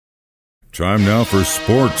Time now for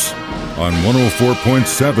sports on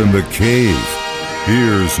 104.7 The Cave.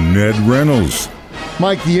 Here's Ned Reynolds.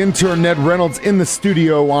 Mike, the intern, Ned Reynolds, in the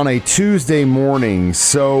studio on a Tuesday morning.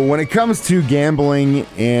 So when it comes to gambling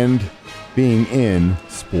and being in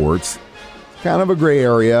sports, it's kind of a gray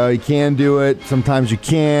area. You can do it. Sometimes you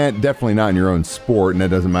can't. Definitely not in your own sport, and it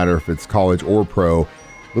doesn't matter if it's college or pro.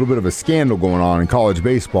 A little bit of a scandal going on in college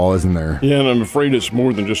baseball, isn't there? Yeah, and I'm afraid it's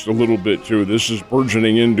more than just a little bit, too. This is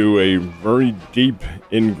burgeoning into a very deep,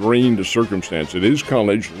 ingrained circumstance. It is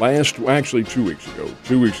college. 2 weeks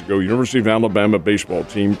ago, University of Alabama baseball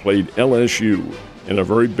team played LSU in a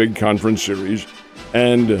very big conference series,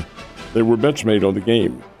 and there were bets made on the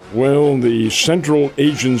game. Well, the central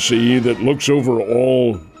agency that looks over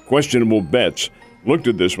all questionable bets looked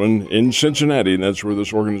at this one in Cincinnati, and that's where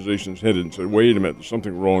this organization's headed, and said, wait a minute, there's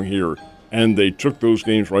something wrong here. And they took those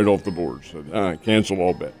games right off the board, said, cancel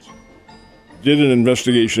all bets. Did an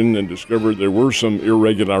investigation and discovered there were some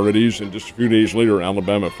irregularities, and just a few days later,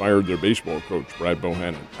 Alabama fired their baseball coach, Brad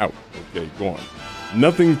Bohannon. Out. Okay, go on.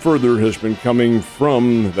 Nothing further has been coming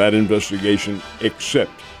from that investigation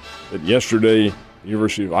except that yesterday, the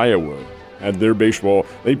University of Iowa had their baseball.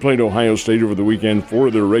 They played Ohio State over the weekend. 4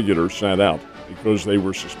 of their regulars sat out because they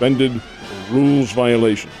were suspended for rules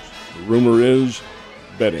violations. The rumor is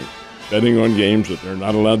betting on games that they're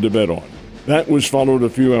not allowed to bet on. That was followed a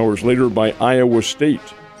few hours later by Iowa State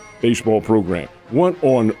baseball program. What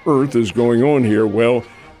on earth is going on here? Well,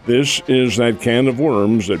 this is that can of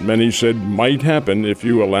worms that many said might happen if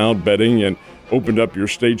you allowed betting and opened up your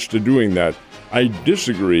states to doing that. I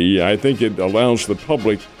disagree. I think it allows the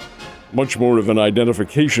public much more of an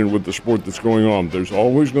identification with the sport that's going on. There's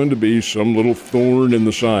always going to be some little thorn in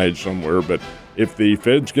the side somewhere, but if the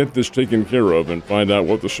feds get this taken care of and find out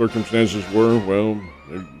what the circumstances were, well,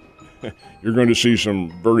 you're going to see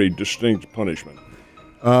some very distinct punishment.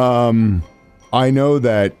 I know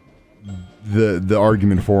that the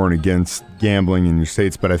argument for and against gambling in your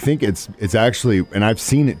states, but I think it's actually, and I've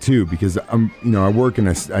seen it too, because I work and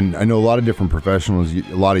I know a lot of different professionals,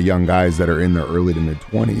 a lot of young guys that are in their early to mid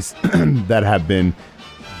 20s that have been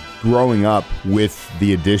growing up with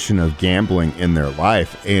the addition of gambling in their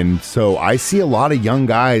life, and so I see a lot of young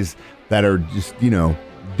guys that are just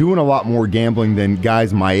doing a lot more gambling than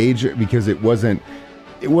guys my age, because it wasn't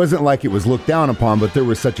like it was looked down upon, but there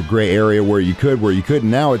was such a gray area where you couldn't.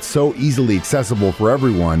 Now it's so easily accessible for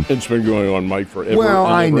everyone. It's been going on, Mike, forever. Well,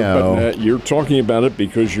 I know. But, you're talking about it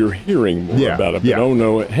because you're hearing more about it. But oh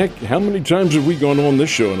no, heck, how many times have we gone on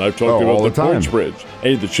this show and I've talked about the point spreads?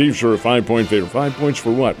 Hey, the Chiefs are a 5-point favorite. 5 points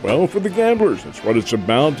for what? Well, for the gamblers. That's what it's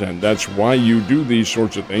about, and that's why you do these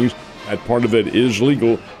sorts of things. That part of it is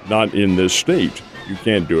legal, not in this state. You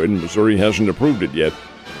can't do it, and Missouri hasn't approved it yet.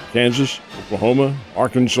 Kansas, Oklahoma,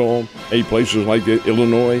 Arkansas, places like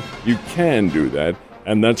Illinois, you can do that,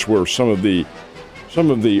 and that's where some of the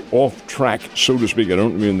off-track, so to speak, I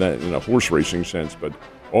don't mean that in a horse racing sense, but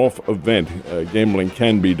off-event gambling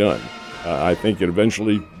can be done. I think it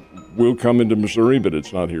eventually will come into Missouri, but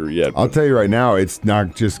it's not here yet. I'll tell you right now, it's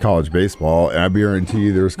not just college baseball, and I guarantee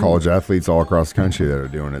you there's college athletes all across the country that are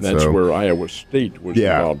doing it. That's where Iowa State was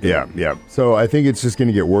involved. Yeah. So I think it's just going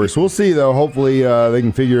to get worse. We'll see, though. Hopefully they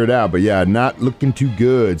can figure it out. But, not looking too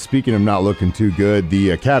good. Speaking of not looking too good,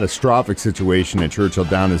 the catastrophic situation at Churchill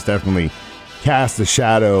Downs has definitely cast a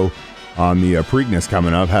shadow on the Preakness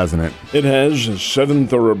coming up, hasn't it? It has. 7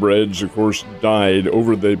 thoroughbreds, of course, died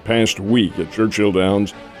over the past week at Churchill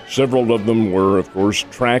Downs. Several of them were, of course,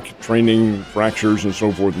 track, training, fractures, and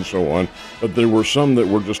so forth and so on. But there were some that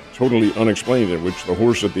were just totally unexplained, in which the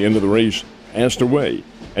horse at the end of the race passed away.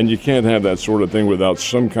 And you can't have that sort of thing without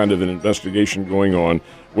some kind of an investigation going on.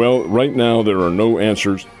 Well, right now there are no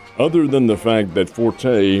answers other than the fact that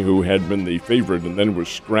Forte, who had been the favorite and then was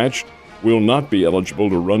scratched, will not be eligible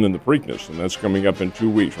to run in the Preakness, and that's coming up in 2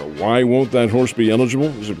 weeks. Well, why won't that horse be eligible?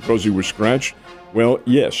 Is it because he was scratched? Well,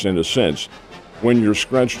 yes, in a sense. When you're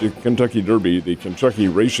scratched at Kentucky Derby, the Kentucky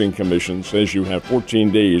Racing Commission says you have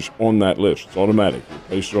 14 days on that list. It's automatic. You're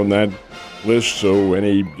placed on that list, so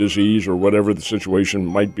any disease or whatever the situation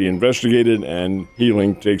might be investigated and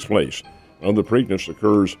healing takes place. Well, the Preakness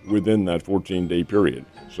occurs within that 14-day period.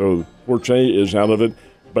 So Forte is out of it,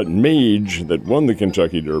 but Mage, that won the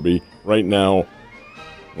Kentucky Derby, right now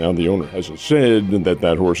the owner hasn't said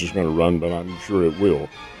that horse is going to run, but I'm sure it will.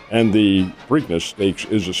 And the Preakness Stakes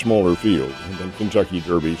is a smaller field than Kentucky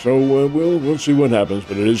Derby. So we'll see what happens,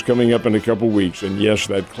 but it is coming up in a couple weeks. And, yes,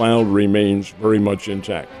 that cloud remains very much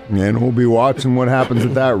intact. And we'll be watching what happens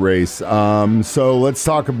at that race. So let's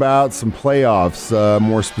talk about some playoffs,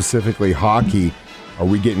 more specifically hockey. Are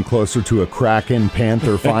we getting closer to a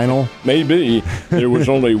Kraken-Panther final? Maybe. There was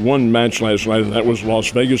only one match last night, and that was Las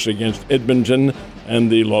Vegas against Edmonton,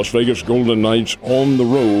 and the Las Vegas Golden Knights on the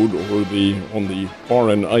road, or on the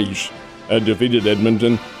foreign ice, defeated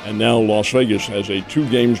Edmonton, and now Las Vegas has a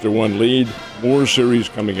 2-1 lead. More series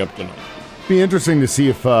coming up tonight. Be interesting to see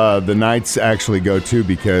if the Knights actually go too,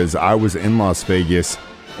 because I was in Las Vegas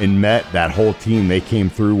and met that whole team. They came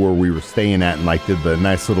through where we were staying at and did the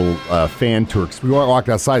nice little fan tour. We walked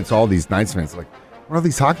outside, saw all these Knights fans. Like, what are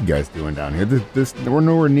these hockey guys doing down here? We're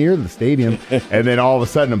nowhere near the stadium. And then all of a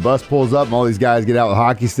sudden a bus pulls up and all these guys get out with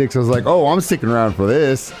hockey sticks. I was like, oh, I'm sticking around for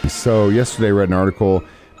this. So yesterday I read an article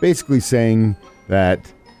basically saying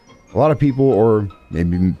that a lot of people, or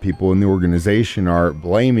maybe people in the organization, are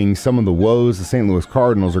blaming some of the woes the St. Louis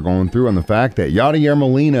Cardinals are going through on the fact that Yadier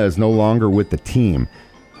Molina is no longer with the team.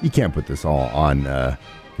 You can't put this all on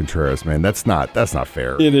Contreras, man. That's not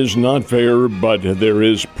fair. It is not fair, but there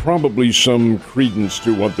is probably some credence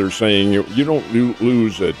to what they're saying. You don't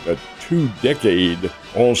lose a 2-decade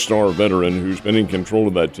all-star veteran who's been in control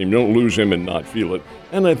of that team. You don't lose him and not feel it.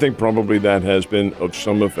 And I think probably that has been of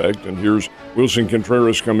some effect. And here's Wilson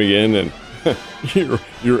Contreras coming in, and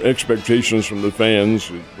your expectations from the fans,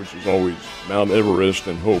 which is always Mount Everest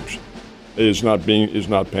and hopes, is not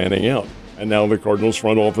panning out. And now the Cardinals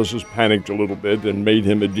front office has panicked a little bit and made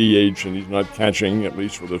him a DH, and he's not catching, at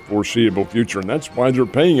least for the foreseeable future. And that's why they're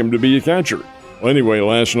paying him to be a catcher. Well, anyway,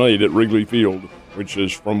 last night at Wrigley Field, which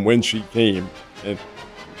is from whence he came, and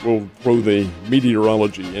we'll throw the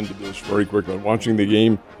meteorology into this very quickly. Watching the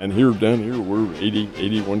game, and down here, we're 80,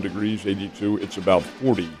 81 degrees, 82. It's about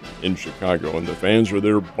 40 in Chicago, and the fans are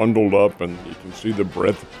there bundled up, and you can see the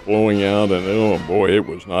breath blowing out, and oh boy, it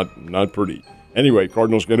was not pretty. Anyway,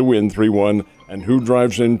 Cardinals get a win, 3-1, and who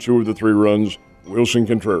drives in 2 of the 3 runs? Wilson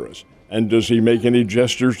Contreras. And does he make any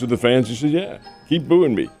gestures to the fans? He says, yeah, keep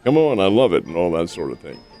booing me. Come on, I love it, and all that sort of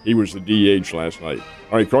thing. He was the DH last night.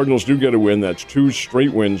 All right, Cardinals do get a win. That's 2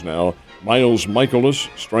 straight wins now. Miles Michaelis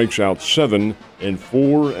strikes out 7 in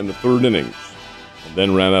 4 1/3 innings, and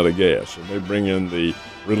then ran out of gas. And they bring in the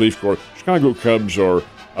relief corps. Chicago Cubs are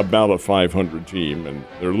about a 500 team, and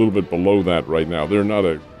they're a little bit below that right now. They're not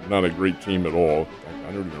a great team at all.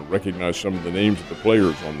 I don't even recognize some of the names of the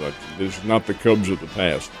players on that. This is not the Cubs of the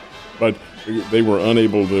past. But they were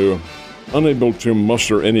unable to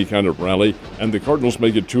muster any kind of rally, and the Cardinals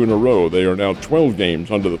make it 2 in a row. They are now 12 games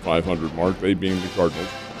under the 500 mark, they being the Cardinals.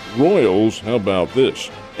 Royals, how about this?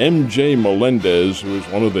 MJ Melendez, who is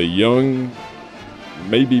one of the young,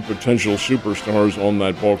 maybe potential superstars on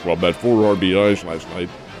that ball club, had 4 RBIs last night.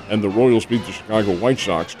 And the Royals beat the Chicago White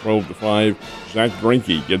Sox 12-5. Zach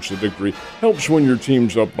Greinke gets the victory. Helps when your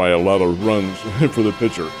team's up by a lot of runs for the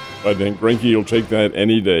pitcher. But then Greinke will take that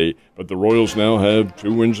any day. But the Royals now have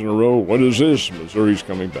 2 wins in a row. What is this? Missouri's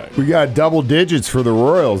coming back. We got double digits for the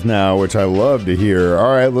Royals now, which I love to hear.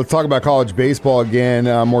 All right, let's talk about college baseball again,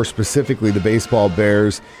 more specifically the baseball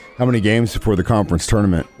Bears. How many games before the conference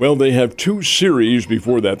tournament? Well, they have 2 series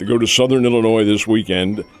before that. They go to Southern Illinois this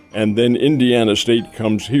weekend, and then Indiana State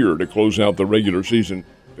comes here to close out the regular season.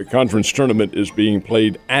 The conference tournament is being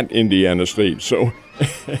played at Indiana State. So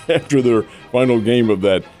after their final game of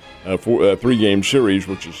that 3-game series,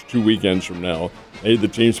 which is 2 weekends from now, the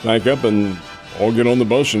teams pack up and all get on the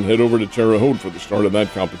bus and head over to Terre Haute for the start of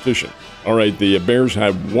that competition. All right, the Bears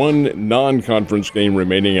have 1 non-conference game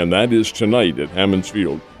remaining, and that is tonight at Hammons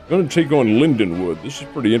Field. Going to take on Lindenwood. This is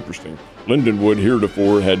pretty interesting. Lindenwood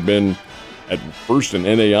heretofore had been at first an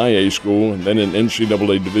NAIA school and then an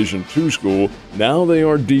NCAA Division II school. Now they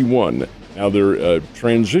are D1. Now they're a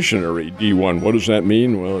transitionary D1. What does that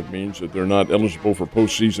mean? Well, it means that they're not eligible for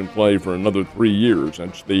postseason play for another 3 years.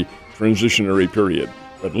 That's the transitionary period.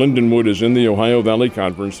 But Lindenwood is in the Ohio Valley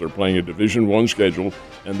Conference. They're playing a Division I schedule,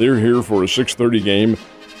 and they're here for a 6:30 game.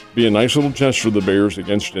 Be a nice little test for the Bears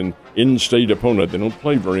against an in-state opponent. They don't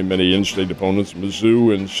play very many in-state opponents,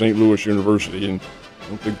 Mizzou and St. Louis University, and I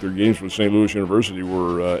don't think their games with St. Louis University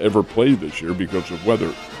were ever played this year because of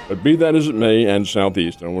weather. But be that as it may, and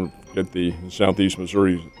Southeast, I want to get the Southeast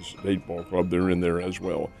Missouri State Ball Club, they're in there as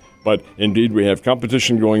well. But indeed, we have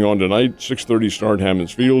competition going on tonight, 6:30 start,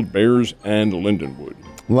 Hammons Field, Bears and Lindenwood.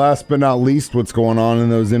 Last but not least, what's going on in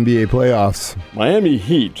those NBA playoffs? Miami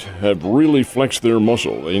Heat have really flexed their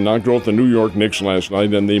muscle. They knocked off the New York Knicks last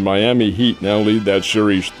night, and the Miami Heat now lead that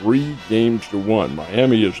series 3-1.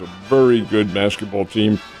 Miami is a very good basketball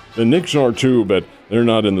team. The Knicks are too, but they're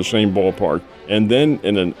not in the same ballpark. And then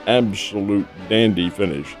in an absolute dandy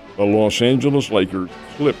finish, the Los Angeles Lakers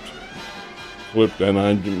clipped, and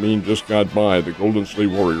I mean just got by the Golden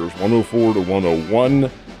State Warriors, 104-101.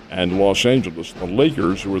 and Los Angeles. The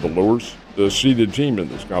Lakers, who are the lowest seeded team in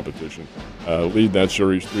this competition, lead that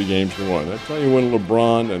series 3-1. I tell you, when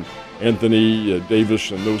LeBron and Anthony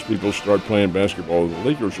Davis and those people start playing basketball, the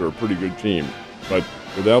Lakers are a pretty good team. But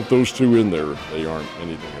without those two in there, they aren't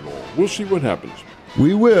anything at all. We'll see what happens.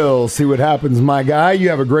 We will see what happens, my guy. You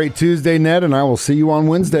have a great Tuesday, Ned, and I will see you on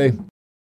Wednesday.